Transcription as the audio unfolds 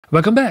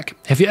Welcome back!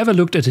 Have you ever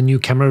looked at a new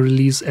camera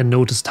release and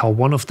noticed how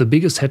one of the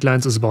biggest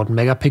headlines is about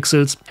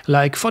megapixels,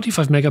 like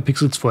 45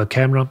 megapixels for a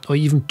camera or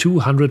even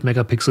 200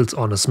 megapixels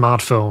on a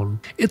smartphone?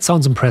 It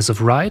sounds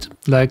impressive, right?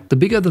 Like, the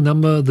bigger the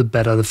number, the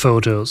better the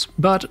photos.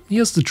 But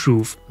here's the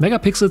truth,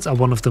 megapixels are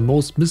one of the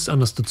most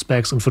misunderstood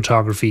specs in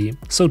photography.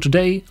 So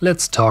today,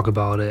 let's talk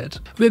about it.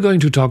 We're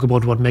going to talk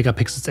about what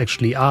megapixels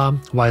actually are,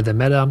 why they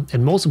matter,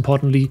 and most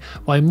importantly,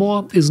 why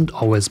more isn't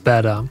always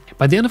better.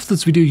 By the end of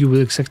this video, you will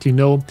exactly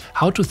know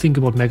how to think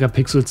about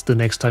megapixels the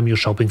next time you're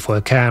shopping for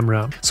a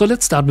camera. So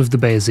let's start with the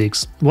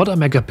basics. What are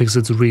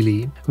megapixels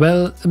really?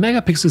 Well, a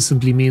megapixel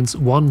simply means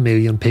 1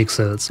 million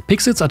pixels.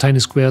 Pixels are tiny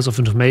squares of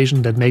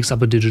information that makes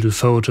up a digital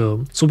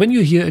photo. So when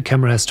you hear a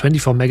camera has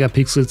 24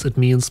 megapixels, it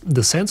means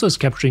the sensor is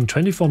capturing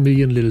 24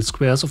 million little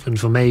squares of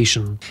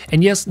information.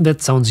 And yes,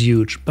 that sounds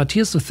huge, but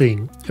here's the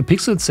thing. A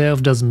pixel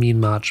itself doesn't mean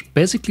much.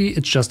 Basically,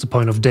 it's just a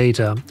point of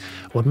data.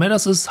 What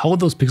matters is how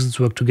those pixels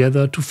work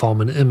together to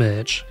form an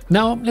image.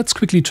 Now, let's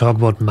quickly talk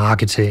about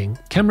marketing.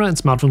 Camera and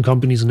smartphone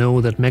companies know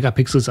that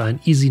megapixels are an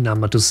easy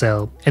number to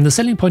sell. And the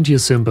selling point here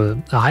is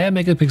simple. A higher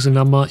megapixel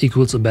number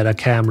equals a better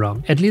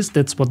camera. At least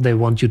that's what they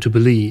want you to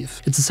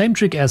believe. It's the same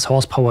trick as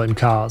horsepower in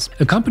cars.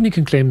 A company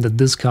can claim that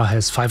this car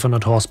has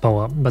 500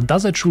 horsepower, but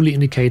does that truly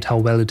indicate how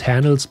well it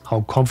handles,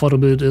 how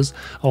comfortable it is,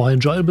 or how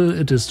enjoyable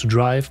it is to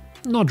drive?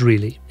 Not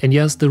really. And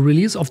yes, the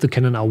release of the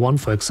Canon R1,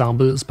 for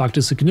example, sparked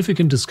a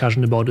significant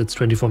discussion about its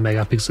 24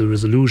 megapixel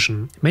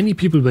resolution. Many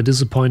people were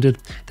disappointed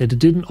that it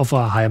didn't offer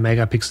a higher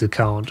megapixel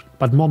count.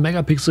 But more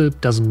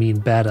megapixel doesn't mean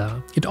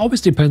better. It always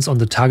depends on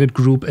the target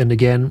group and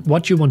again,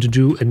 what you want to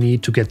do and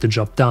need to get the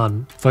job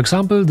done. For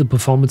example, the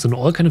performance in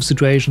all kind of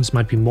situations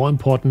might be more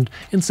important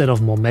instead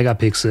of more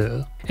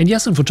megapixel. And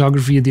yes, in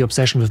photography, the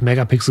obsession with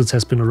megapixels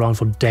has been around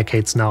for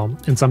decades now.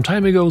 And some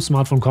time ago,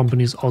 smartphone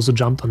companies also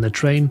jumped on that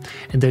train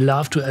and they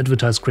love to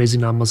advertise crazy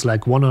numbers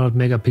like 100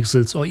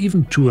 megapixels or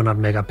even 200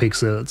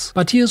 megapixels.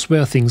 But here's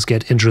where things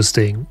get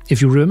interesting. If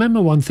you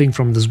remember one thing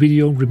from this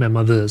video,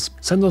 remember this.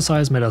 Sensor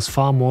size matters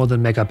far more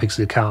than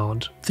megapixel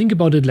count. Think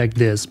about it like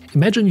this.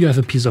 Imagine you have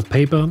a piece of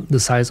paper the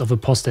size of a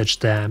postage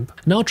stamp.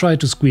 Now try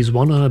to squeeze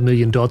 100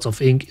 million dots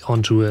of ink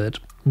onto it.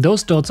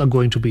 Those dots are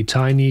going to be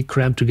tiny,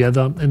 cramped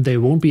together, and they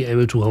won't be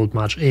able to hold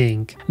much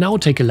ink. Now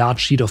take a large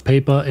sheet of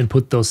paper and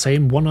put those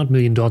same 100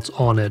 million dots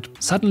on it.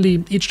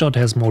 Suddenly, each dot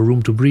has more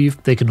room to breathe,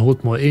 they can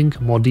hold more ink,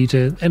 more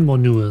detail, and more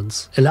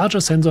nuance. A larger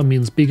sensor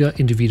means bigger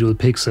individual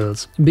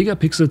pixels. Bigger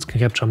pixels can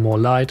capture more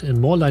light, and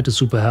more light is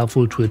super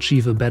helpful to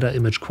achieve a better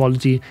image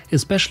quality,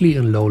 especially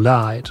in low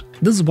light.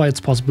 This is why it's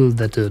possible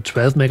that a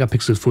 12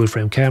 megapixel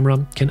full-frame camera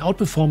can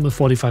outperform a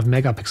 45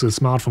 megapixel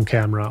smartphone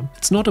camera.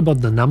 It's not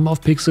about the number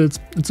of pixels,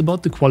 it's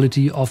about the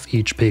quality of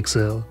each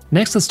pixel.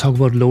 Next, let's talk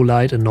about low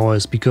light and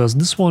noise, because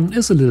this one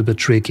is a little bit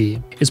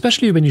tricky.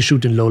 Especially when you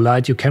shoot in low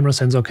light, your camera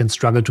sensor can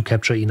struggle to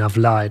capture enough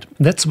light.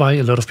 That's why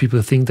a lot of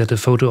people think that a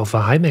photo of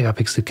a high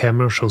megapixel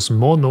camera shows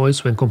more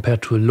noise when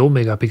compared to a low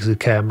megapixel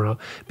camera,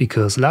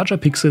 because larger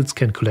pixels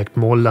can collect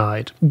more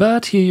light.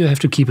 But here you have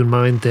to keep in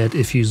mind that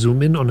if you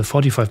zoom in on a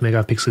 45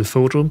 megapixel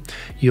photo,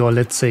 your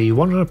let's say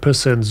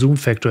 100% zoom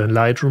factor in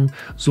Lightroom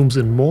zooms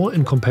in more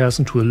in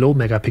comparison to a low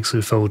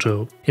megapixel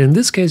photo. And in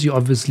this case, you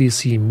obviously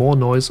see more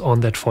noise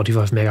on that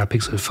 45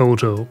 megapixel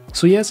photo.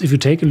 So yes, if you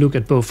take a look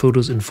at both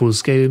photos in full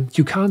scale,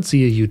 you can't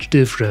see a huge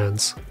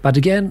difference. But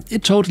again,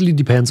 it totally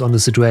depends on the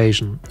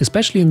situation.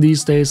 Especially in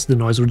these days, the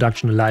noise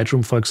reduction in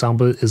Lightroom, for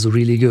example, is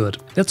really good.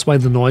 That's why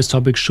the noise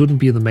topic shouldn't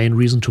be the main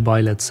reason to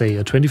buy, let's say,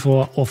 a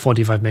 24 or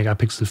 45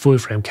 megapixel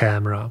full-frame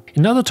camera.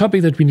 Another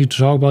topic that we need to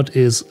talk about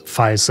is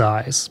file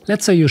size.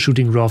 Let's say you're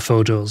shooting raw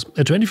photos.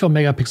 A 24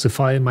 megapixel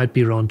file might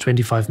be around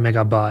 25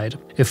 megabyte.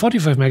 A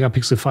 45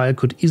 megapixel file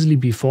could easily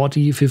be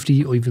 40,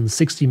 50 or even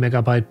 60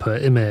 megabyte per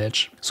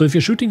image. So if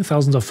you're shooting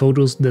thousands of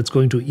photos, that's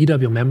going to eat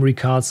up your memory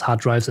cards, hard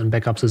drives and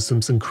backup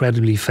systems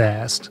incredibly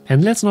fast.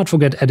 And let's not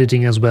forget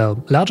editing as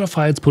well. Larger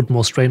files put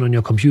more strain on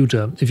your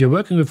computer. If you're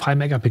working with high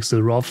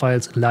megapixel raw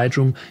files in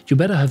Lightroom, you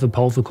better have a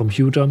powerful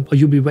computer or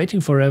you'll be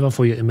waiting forever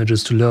for your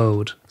images to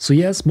load. So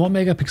yes, more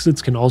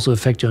megapixels can also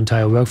affect your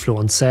entire workflow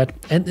on set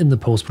and in the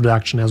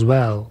post-production as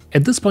well.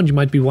 At this point you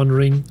might be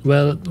wondering,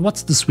 well,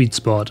 what's the sweet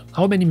spot?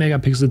 How many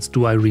megapixels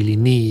do I really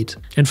need?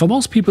 And for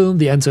most people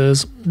the answer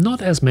is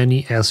not as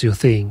many as you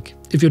think.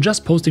 If you're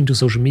just posting to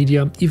social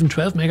media, even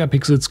 12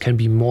 megapixels can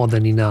be more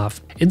than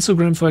enough.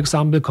 Instagram, for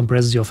example,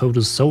 compresses your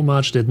photos so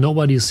much that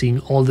nobody is seeing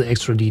all the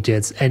extra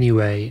details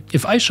anyway.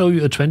 If I show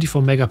you a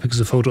 24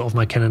 megapixel photo of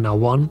my Canon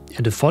R1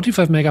 and a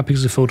 45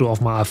 megapixel photo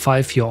of my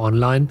R5 here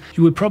online,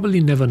 you will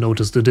probably never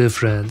notice the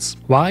difference.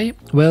 Why?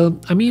 Well,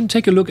 I mean,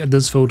 take a look at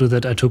this photo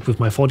that I took with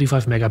my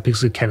 45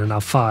 megapixel Canon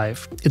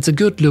R5. It's a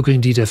good looking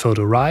detail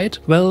photo, right?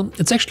 Well,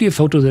 it's actually a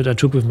photo that I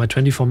took with my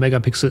 24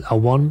 megapixel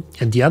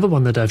R1, and the other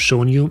one that I've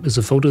shown you is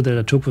a photo that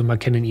I took with my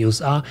Canon EOS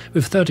R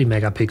with 30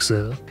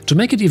 megapixel. To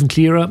make it even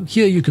clearer,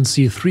 here you can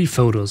see 3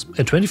 photos,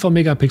 a 24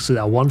 megapixel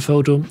R1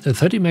 photo, a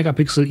 30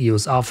 megapixel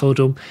EOS R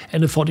photo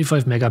and a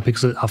 45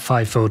 megapixel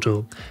R5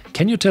 photo.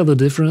 Can you tell the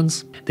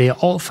difference? They are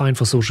all fine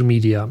for social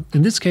media.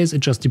 In this case, it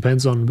just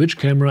depends on which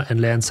camera and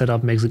lens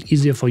setup makes it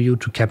easier for you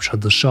to capture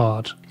the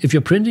shot. If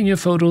you're printing your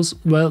photos,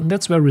 well,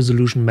 that's where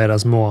resolution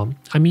matters more.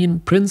 I mean,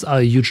 prints are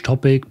a huge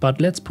topic, but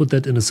let's put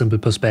that in a simple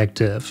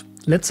perspective.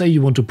 Let's say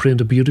you want to print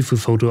a beautiful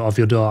photo of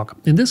your dog.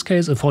 In this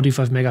case, a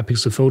 45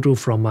 megapixel photo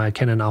from my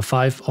Canon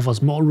R5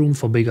 offers more room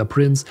for bigger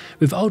prints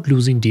without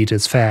losing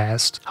details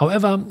fast.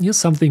 However, here's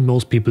something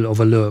most people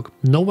overlook.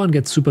 No one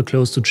gets super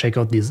close to check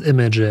out these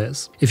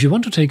images. If you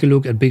want to take a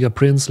look at bigger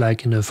prints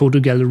like in a photo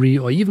gallery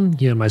or even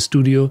here in my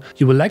studio,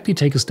 you will likely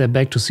take a step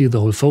back to see the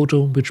whole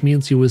photo, which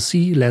means you will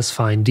see less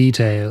fine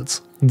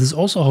details. This is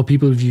also how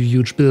people view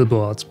huge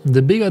billboards.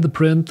 The bigger the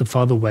print, the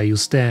farther away you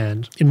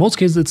stand. In most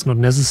cases it's not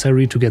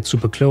necessary to get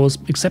super close,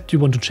 except you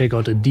want to check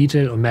out a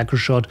detail or macro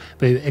shot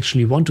where you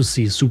actually want to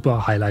see super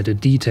highlighted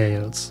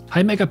details.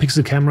 High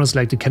megapixel cameras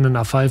like the Canon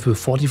R5 with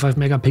 45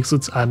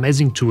 megapixels are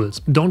amazing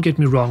tools. Don't get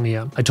me wrong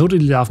here, I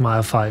totally love my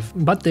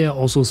R5, but they are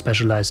also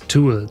specialized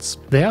tools.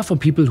 They are for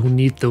people who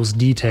need those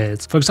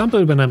details. For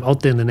example, when I'm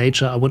out there in the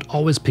nature, I would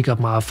always pick up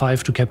my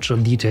R5 to capture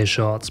detail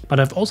shots. But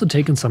I've also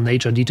taken some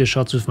nature detail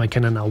shots with my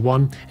Canon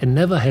R1 and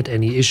never had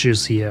any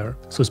issues here.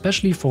 So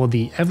especially for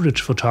the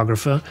average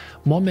photographer,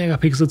 more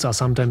megapixels are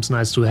sometimes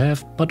nice to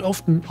have, but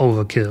often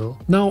overkill.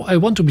 Now, I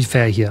want to be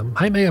fair here.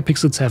 High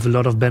megapixels have a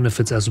lot of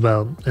benefits as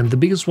well, and the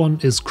biggest one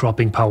is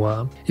cropping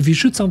power. If you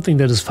shoot something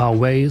that is far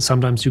away,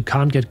 sometimes you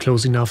can't get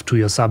close enough to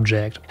your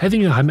subject.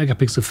 Having a high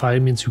megapixel file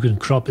means you can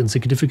crop in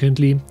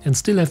significantly and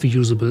still have a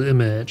usable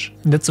image.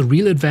 And that's a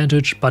real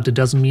advantage, but it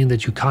doesn't mean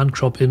that you can't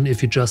crop in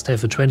if you just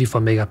have a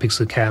 24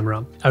 megapixel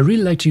camera. I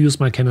really like to use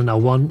my Canon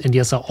R1, and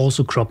yes, I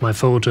also crop my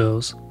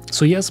photos.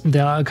 So yes,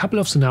 there are a couple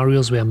of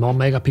scenarios where more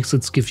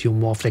megapixels give you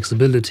more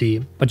flexibility,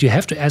 but you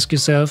have to ask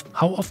yourself,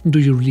 how often do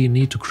you really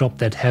need to crop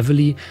that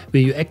heavily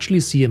where you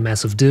actually see a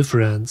massive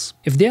difference?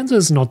 If the answer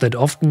is not that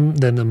often,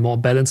 then a more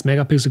balanced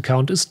megapixel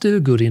count is still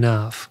good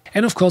enough.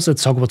 And of course,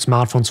 let's talk about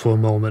smartphones for a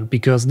moment,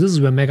 because this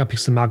is where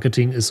megapixel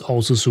marketing is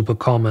also super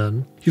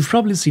common. You've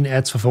probably seen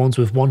ads for phones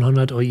with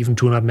 100 or even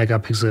 200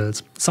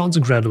 megapixels. Sounds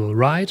incredible,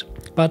 right?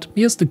 But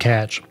here's the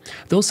catch.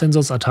 Those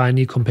sensors are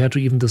tiny compared to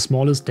even the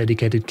smallest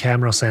dedicated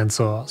camera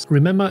sensors.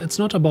 Remember, it's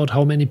not about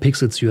how many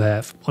pixels you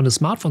have. On a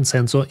smartphone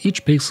sensor,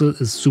 each pixel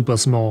is super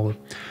small.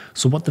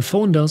 So what the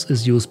phone does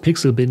is use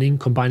pixel binning,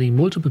 combining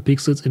multiple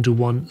pixels into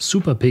one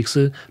super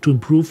pixel to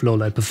improve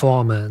low-light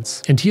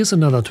performance. And here's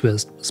another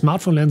twist.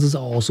 Smartphone lenses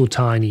are also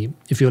tiny.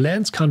 If your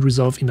lens can't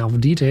resolve enough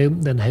detail,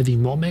 then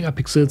having more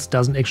megapixels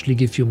doesn't actually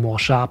give you more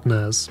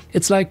sharpness.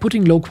 It's like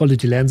putting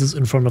low-quality lenses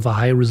in front of a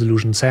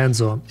high-resolution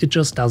sensor. It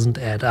just doesn't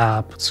add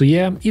up. So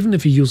yeah, even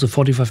if you use a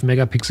 45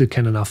 megapixel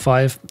Canon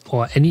R5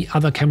 or any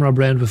other camera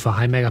brand with a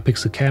high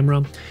megapixel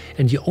camera,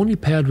 and you only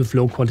pair it with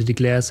low-quality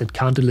glass that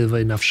can't deliver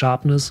enough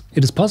sharpness,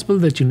 it is possible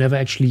that you never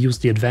actually use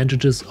the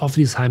advantages of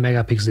these high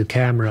megapixel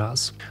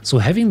cameras. So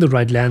having the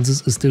right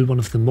lenses is still one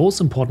of the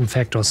most important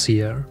factors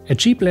here. A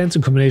cheap lens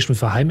in combination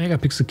with a high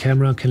megapixel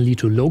camera can lead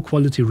to low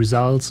quality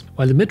results,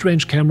 while a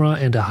mid-range camera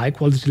and a high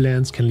quality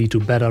lens can lead to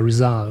better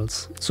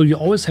results. So you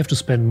always have to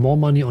spend more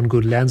money on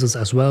good lenses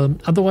as well,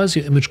 otherwise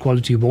your image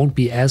quality won't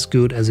be as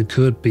good as it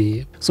could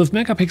be. So if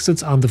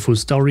megapixels aren't the full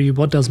story,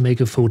 what does make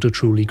a photo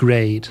truly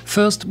great?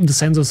 First, the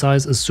sensor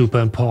size is super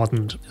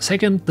important.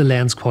 Second, the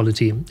lens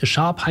quality. A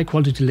sharp, high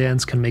quality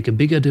lens can make a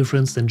bigger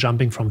difference than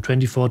jumping from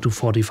 24 to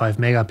 45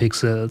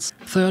 megapixels.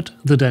 Third,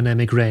 the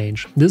dynamic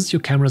range. This is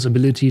your camera's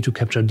ability to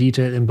capture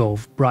detail in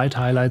both bright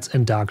highlights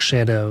and dark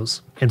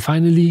shadows. And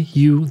finally,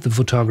 you, the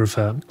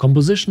photographer.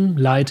 Composition,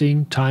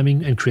 lighting,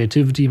 timing and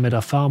creativity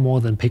matter far more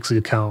than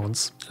pixel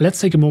counts. Let's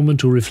take a moment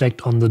to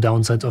reflect on the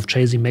downsides of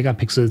chasing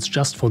megapixels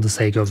just for the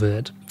sake of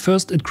it.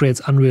 First, it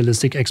creates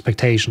unrealistic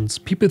expectations.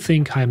 People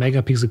think high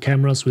megapixel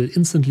cameras will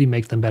instantly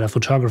make them better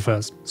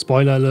photographers.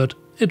 Spoiler alert,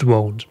 it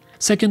won't.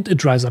 Second, it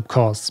drives up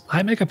costs.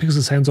 High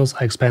megapixel sensors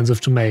are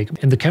expensive to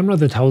make, and the camera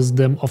that houses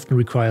them often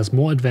requires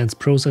more advanced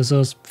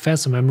processors,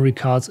 faster memory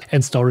cards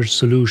and storage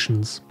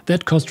solutions.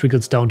 That cost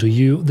trickles down to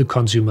you, the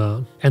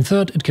consumer. And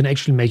third, it can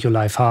actually make your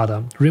life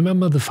harder.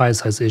 Remember the file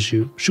size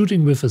issue.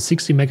 Shooting with a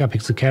 60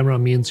 megapixel camera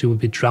means you will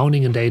be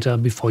drowning in data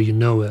before you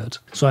know it.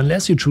 So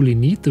unless you truly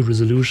need the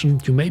resolution,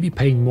 you may be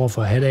paying more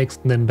for headaches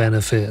than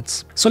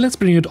benefits. So let's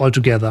bring it all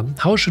together.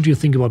 How should you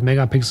think about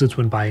megapixels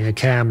when buying a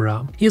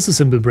camera? Here's a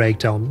simple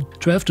breakdown.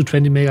 12 to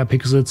 20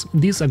 megapixels,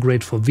 these are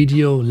great for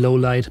video, low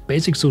light,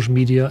 basic social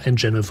media and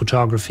general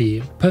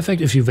photography.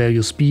 Perfect if you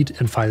value speed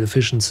and file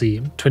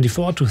efficiency.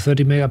 24 to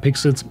 30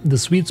 megapixels, the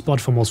sweet spot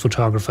for most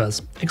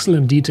photographers.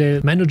 Excellent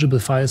detail, manageable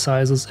file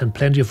sizes and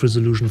plenty of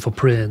resolution for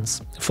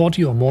prints.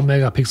 40 or more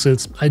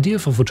megapixels, ideal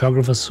for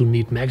photographers who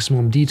need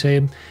maximum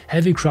detail,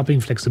 heavy cropping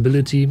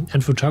flexibility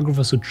and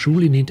photographers who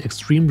truly need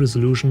extreme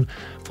resolution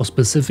for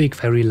specific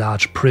very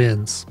large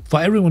prints. For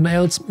everyone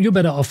else, you're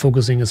better off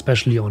focusing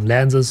especially on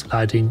lenses,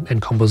 lighting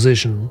and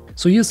composition.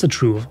 So here's the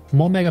truth,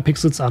 more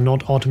megapixels are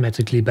not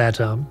automatically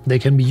better. They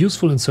can be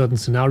useful in certain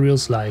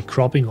scenarios like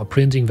cropping or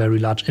printing very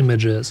large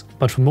images,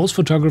 but for most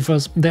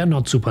photographers they're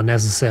not super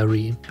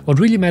necessary. What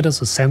really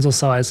matters is sensor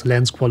size,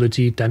 lens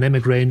quality,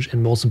 dynamic range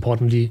and most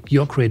importantly,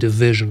 your creative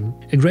vision.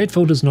 A great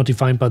photo is not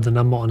defined by the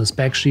number on a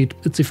spec sheet,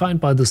 it's defined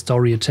by the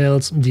story it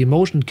tells, the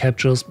emotion it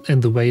captures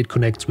and the way it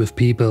connects with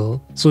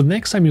people. So the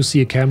next time you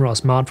see a camera or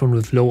smartphone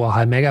with low or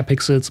high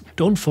megapixels,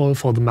 don't fall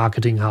for the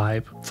marketing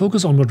hype.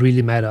 Focus on what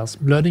really matters,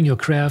 learning your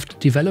craft,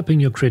 developing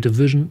your creative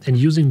vision and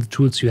using the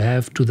tools you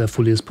have to their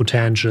fullest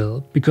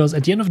potential. Because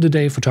at the end of the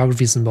day,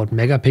 photography isn't about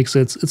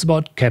megapixels, it's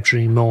about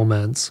capturing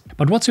moments.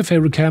 But what's your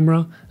favorite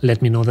camera?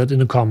 Let me know that in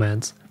the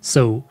comments.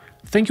 So,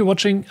 thank you for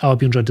watching, I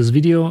hope you enjoyed this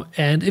video,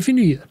 and if you're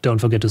new here, don't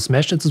forget to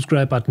smash that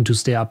subscribe button to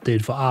stay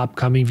updated for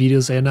upcoming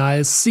videos, and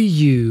I'll see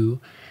you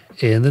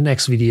in the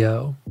next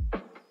video.